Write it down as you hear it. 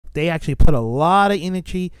they actually put a lot of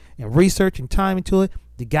energy and research and time into it.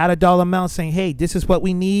 They got a dollar amount saying, hey, this is what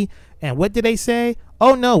we need. And what did they say?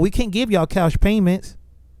 Oh, no, we can't give y'all cash payments.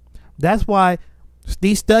 That's why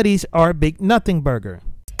these studies are a big nothing burger.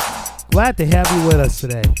 Glad to have you with us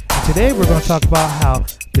today. And today we're going to talk about how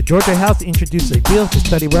the Georgia House introduced a bill to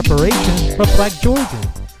study reparations for Black Georgians.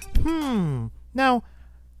 Now,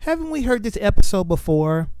 haven't we heard this episode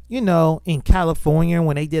before? You know, in California,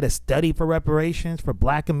 when they did a study for reparations for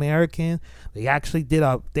Black Americans, they actually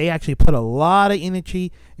put a lot of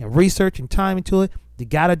energy and research and time into it. They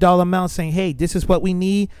got a dollar amount saying, hey, this is what we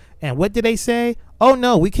need. And what did they say? Oh,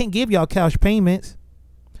 no, we can't give y'all cash payments.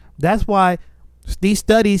 That's why these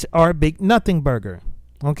studies are a big nothing burger.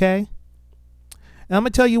 Okay? And I'm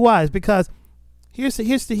going to tell you why. It's because here's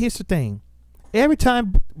the thing. Every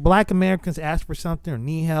time Black Americans ask for something or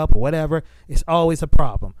need help or whatever, it's always a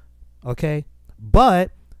problem. Okay?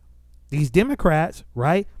 But these Democrats,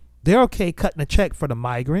 right, they're okay cutting a check for the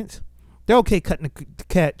migrants. They're okay cutting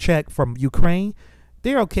a check from Ukraine.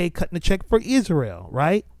 They're okay cutting a check for Israel,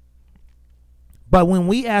 right? But when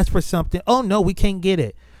we ask for something, oh, no, we can't get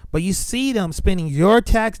it. But you see them spending your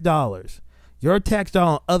tax dollars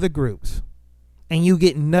on other groups, and you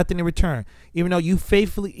get nothing in return, even though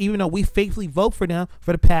we faithfully vote for them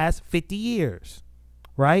for the past 50 years,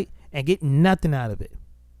 right? And get nothing out of it.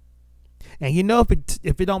 And you know,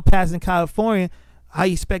 if it don't pass in California, how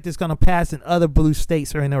you expect it's going to pass in other blue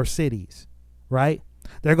states or in our cities, right?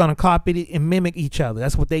 They're going to copy it and mimic each other.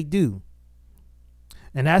 That's what they do.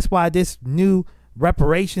 And that's why this new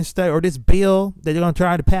reparation study or this bill that they're going to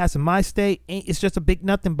try to pass in my state, it's just a big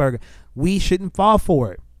nothing burger. We shouldn't fall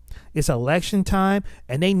for it. It's election time,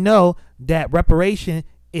 and they know that reparation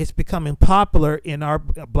is becoming popular in our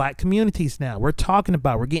Black communities now. We're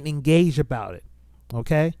getting engaged about it.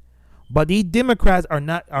 Okay? But these Democrats are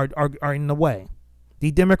in the way.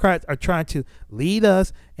 These Democrats are trying to lead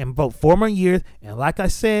us and vote 4 more years. And like I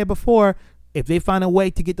said before, if they find a way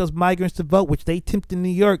to get those migrants to vote, which they attempted in New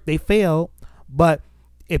York, they failed. But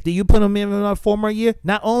if you put them in a 4 more year,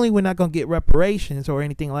 not only we're not going to get reparations or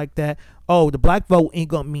anything like that, oh, the Black vote ain't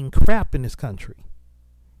going to mean crap in this country.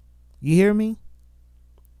 You hear me?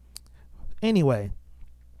 Anyway,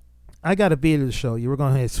 I got a video to show you. We're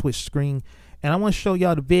going to switch screen. And I want to show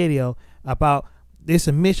y'all the video about this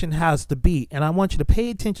admission has to be. And I want you to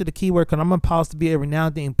pay attention to the keyword, because I'm going to pause the video every now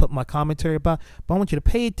and then and put my commentary about. But I want you to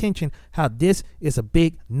pay attention how this is a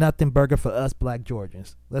big nothing burger for us Black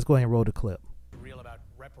Georgians. Let's go ahead and roll the clip. Real about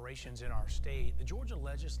reparations in our state. The Georgia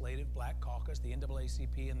Legislative Black Caucus, the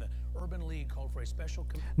NAACP, and the Urban League called for a special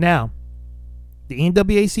Now, the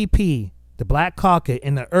NAACP, the Black Caucus,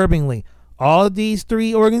 and the Urban League, all of these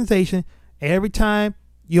 3 organizations, every time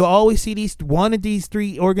you always see one of these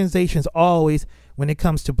 3 organizations always when it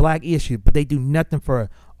comes to Black issues, but they do nothing for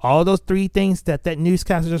all those 3 things that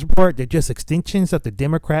newscaster just report. They're just extensions of the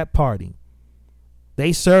Democrat Party.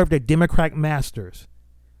 They serve their Democratic masters.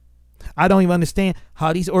 I don't even understand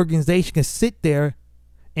how these organizations can sit there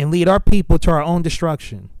and lead our people to our own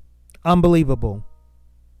destruction. Unbelievable.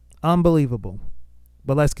 Unbelievable.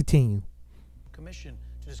 But let's continue. Commission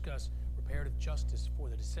to discuss reparative justice for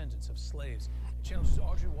the descendants of slaves. Channel 2's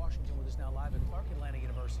Audrey Washington with us now live at Clark Atlanta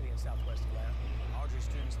University in Southwest Atlanta. Audrey,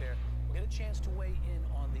 students there will get a chance to weigh in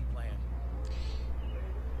on the plan.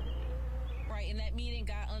 Right, and that meeting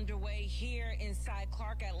got underway here inside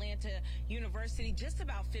Clark Atlanta University just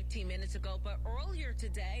about 15 minutes ago. But earlier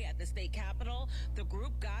today at the state capitol, the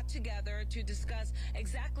group got together to discuss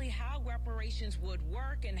exactly how reparations would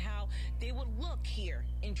work and how they would look here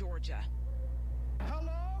in Georgia. How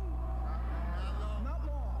long? Not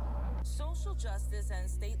long. Social justice and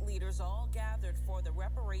state leaders all gathered for the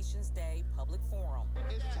Reparations Day public forum.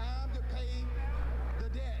 It's time to pay the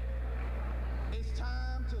debt. It's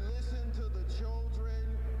time to listen to the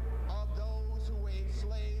children of those who were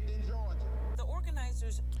enslaved in Georgia. The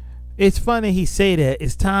organizers. It's funny he say that.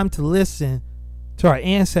 It's time to listen to our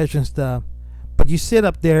ancestors and stuff. But you sit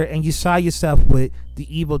up there and you side yourself with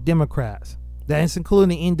the evil Democrats. That's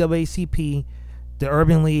including the NAACP, the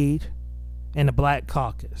Urban League, and the Black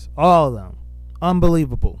Caucus. All of them.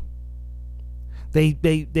 Unbelievable.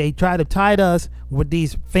 They try to tie us with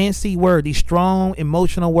these fancy words, these strong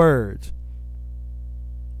emotional words.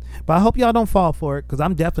 But I hope y'all don't fall for it, because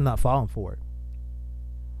I'm definitely not falling for it.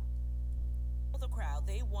 The crowd,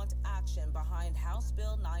 they want action behind House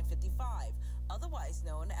Bill 955, otherwise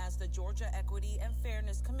known as the Georgia Equity and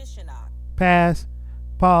Fairness Commission Act. Pass.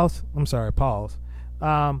 Pause. I'm sorry, pause.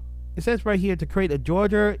 It says right here to create a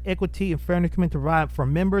Georgia Equity and Fairness Commission to provide for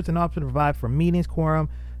members and officers, to provide for meetings, quorum,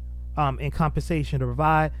 and compensation, to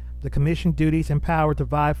provide The commission duties and power to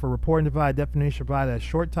provide for reporting, to provide definition, provide a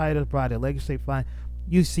short title, provide a legislative fine.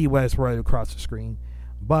 You see what it's right across the screen.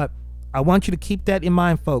 But I want you to keep that in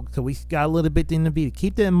mind, folks. So we got a little bit in the video.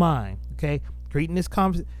 Keep that in mind, okay? Creating this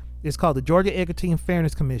conference is called the Georgia Equity and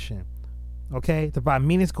Fairness Commission, okay? To provide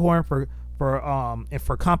meaningful scoring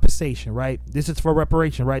for compensation, right? This is for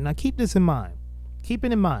reparation, right? Now keep this in mind. Keep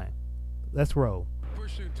it in mind. Let's roll.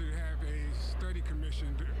 Pushing to have a study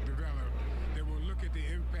commission developed that will look at the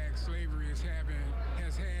impact slavery has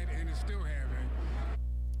had and is still having.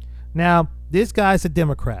 Now, this guy's a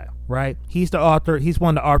Democrat, right? He's the author. He's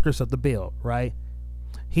one of the authors of the bill, right?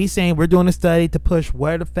 He's saying we're doing a study to push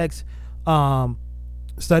where it affects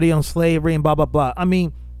study on slavery and blah, blah, blah. I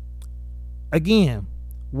mean, again,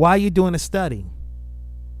 why are you doing a study?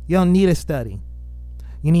 You don't need a study.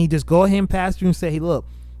 You need to just go ahead and pass through and say, hey, look,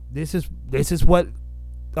 this is what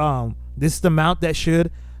this is the amount that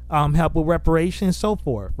should help with reparation and so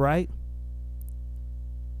forth, right?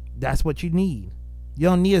 That's what you need. You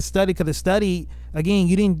don't need a study, because the study, again,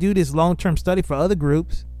 you didn't do this long-term study for other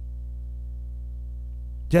groups.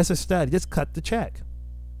 Just a study. Just cut the check.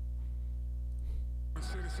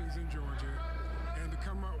 Citizens in Georgia, and to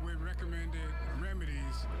come up with recommended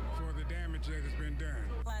remedies for the damage that has been done.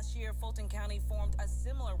 Last year, Fulton County formed a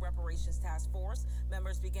similar reparations task force.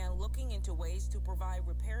 Members began looking into ways to provide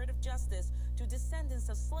reparative justice to descendants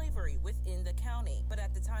of slavery within the county. But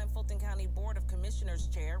at the time, Fulton County Board of Commissioners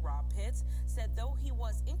Chair Rob Pitts said though he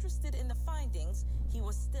was interested in the findings, he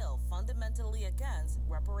was still fundamentally against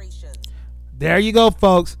reparations. There you go,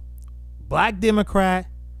 folks. Black Democrat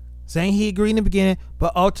saying he agreed in the beginning,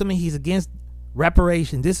 but ultimately he's against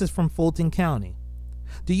reparation. This is from Fulton County.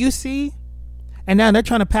 Do you see? And now they're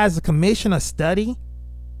trying to pass a commission, a study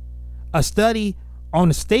on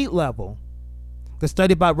the state level, the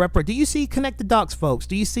study about reparation. Do you see? Connect the dots, folks.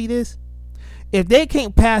 Do you see this? If they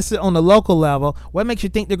can't pass it on the local level, what makes you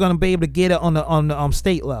think they're going to be able to get it on the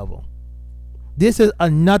state level? This is a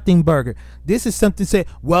nothing burger. This is something say,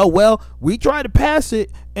 well, we tried to pass it,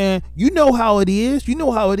 and you know how it is. You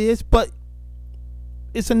know how it is, but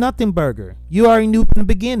it's a nothing burger. You already knew from the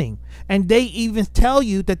beginning, and they even tell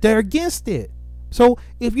you that they're against it. So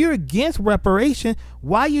if you're against reparation,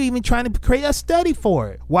 why are you even trying to create a study for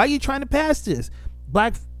it? Why are you trying to pass this?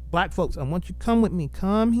 Black folks, I want you to come with me.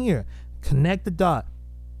 Come here. Connect the dot.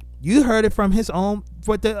 You heard it from his own,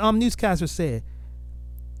 what the newscaster said.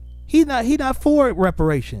 He's not for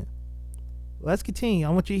reparation. Let's continue. I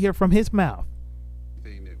want you to hear from his mouth.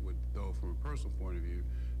 Thing that would, though, from a personal point of view,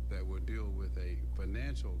 that would deal with a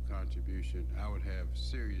financial contribution, I would have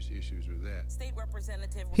serious issues with that. State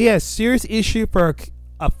Representative. He has serious issue for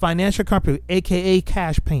a financial contribution, aka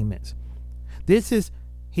cash payments.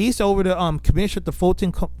 He's over the commissioner at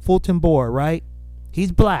the Fulton board, right?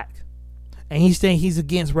 He's black, and he's saying he's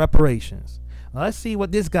against reparations. Now, let's see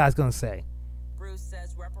what this guy's gonna say. Bruce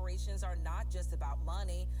says reparations are not just about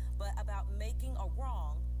money, but about making a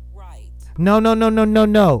wrong right.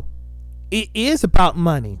 No. It is about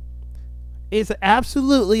money. It's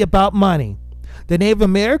absolutely about money. The Native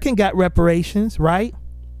American got reparations, right?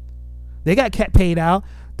 They got paid out.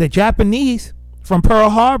 The Japanese from Pearl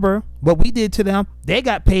Harbor, what we did to them, they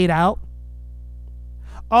got paid out.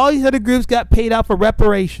 All these other groups got paid out for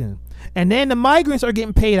reparation. And then the migrants are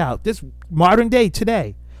getting paid out. This modern day,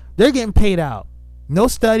 today, they're getting paid out. No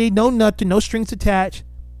study, no nothing, no strings attached.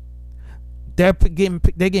 They're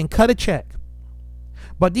getting cut a check.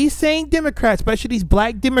 But these same Democrats, especially these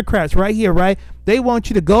black Democrats right here, right? They want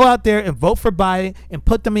you to go out there and vote for Biden and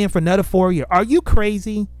put them in for another 4 years. Are you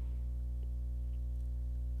crazy?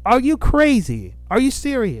 Are you crazy? Are you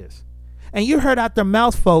serious? And you heard out their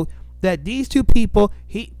mouth, folks, that these two people,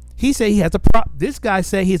 he said he has a problem. This guy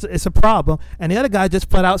said it's a problem. And the other guy just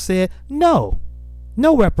flat out said, no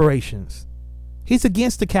reparations. He's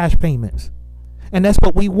against the cash payments. And that's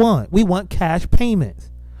what we want. We want cash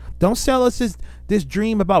payments. Don't sell us this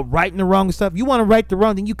dream about righting the wrong stuff. You want to right the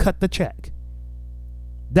wrong, then you cut the check.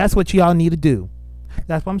 That's what y'all need to do.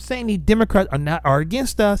 That's what I'm saying. These Democrats are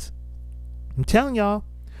against us. I'm telling y'all.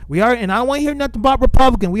 And I don't want to hear nothing about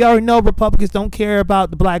Republicans. We already know Republicans don't care about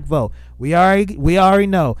the black vote. We already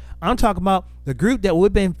know. I'm talking about the group that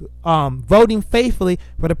we've been voting faithfully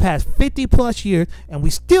for the past 50 plus years, and we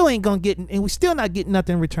still not getting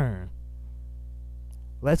nothing in return.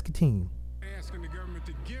 Let's continue. Asking the government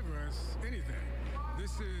to give us anything.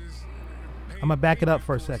 This is I'm gonna back it up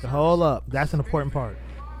for a second. Hold up. That's an important part.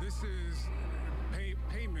 This is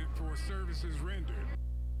payment for services rendered.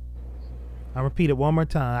 I'll repeat it one more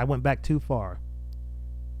time. I went back too far.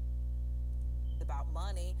 About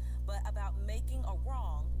money, but about making a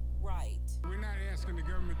wrong right. We're not asking the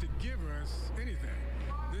government to give us anything.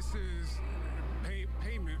 This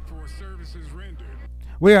services rendered.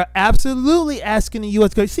 We are absolutely asking the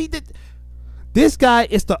U.S. government. See, this guy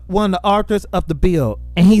is one of the authors of the bill,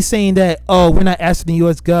 and he's saying that, oh, we're not asking the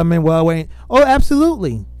U.S. government. Well, wait. Oh,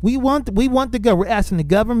 absolutely. We want the government. We're asking the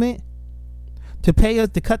government to pay us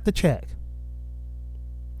to cut the check.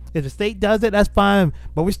 If the state does it, that's fine,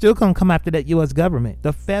 but we're still going to come after that U.S. government,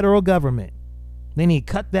 the federal government. They need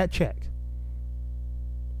to cut that check.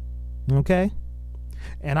 Okay?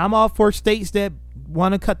 And I'm all for states that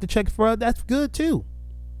want to cut the check for us. That's good, too.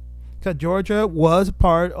 Because Georgia was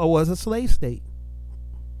a slave state.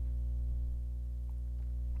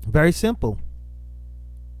 Very simple.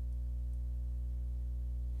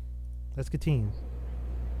 Let's continue.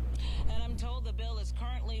 And I'm told the bill is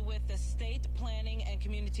currently with the State Planning and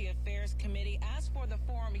Community Affairs Committee. As for the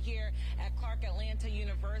forum here at Clark Atlanta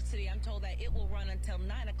University, I'm told that it will run until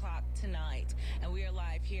 9 o'clock tonight. And we are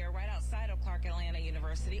live here right outside of Clark Atlanta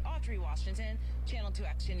University. Audrey Washington, Channel 2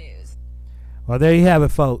 Action News. Well, there you have it,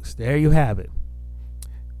 folks. There you have it.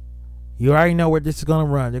 You already know where this is going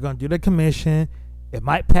to run. They're going to do the commission. It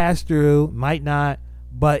might pass through, might not,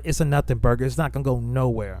 but it's a nothing burger. It's not going to go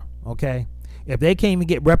nowhere, okay? If they can't even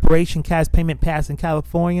get reparation cash payment passed in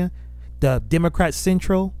California, the Democrat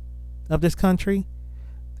Central of this country,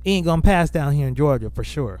 it ain't going to pass down here in Georgia for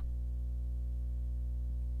sure.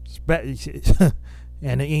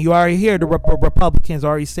 And you already hear the Republicans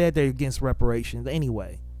already said they're against reparations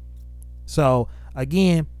anyway. So,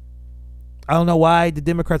 again, I don't know why the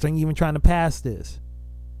Democrats aren't even trying to pass this.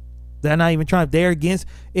 They're not even trying. They're against.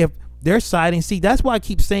 If they're siding, see, that's why I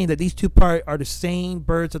keep saying that these two parties are the same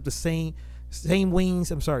birds of the same wings.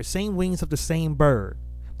 I'm sorry, same wings of the same bird.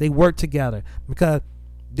 They work together because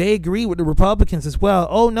they agree with the Republicans as well.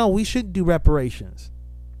 Oh, no, we shouldn't do reparations.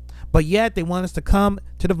 But yet they want us to come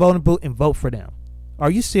to the voting booth and vote for them. Are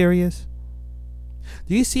you serious?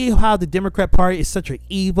 Do you see how the Democrat Party is such an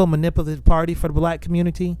evil, manipulative party for the black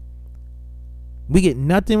community? We get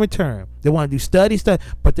nothing in return. They want to do studies,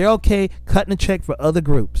 but they're okay cutting a check for other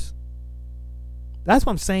groups. That's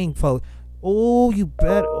what I'm saying, folks. Oh, you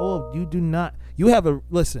bet. Oh, you do not. You have a,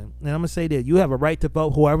 listen, and I'm going to say this. You have a right to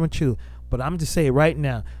vote whoever you choose. But I'm just saying right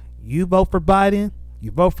now, you vote for Biden,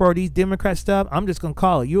 you vote for these Democrat stuff, I'm just going to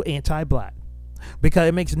call it, you're anti-black. Because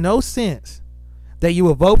it makes no sense that you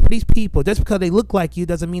will vote for these people just because they look like you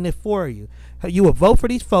doesn't mean they're for you. You will vote for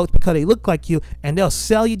these folks because they look like you, and they'll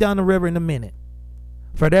sell you down the river in a minute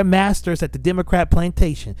for their masters at the Democrat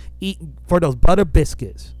plantation, eating for those butter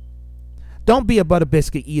biscuits. Don't be a butter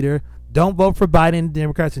biscuit eater. Don't vote for Biden and the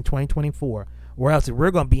Democrats in 2024, or else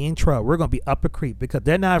we're going to be in trouble. We're going to be up a creek because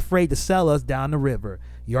they're not afraid to sell us down the river.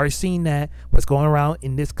 You already seen that, what's going around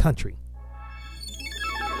in this country.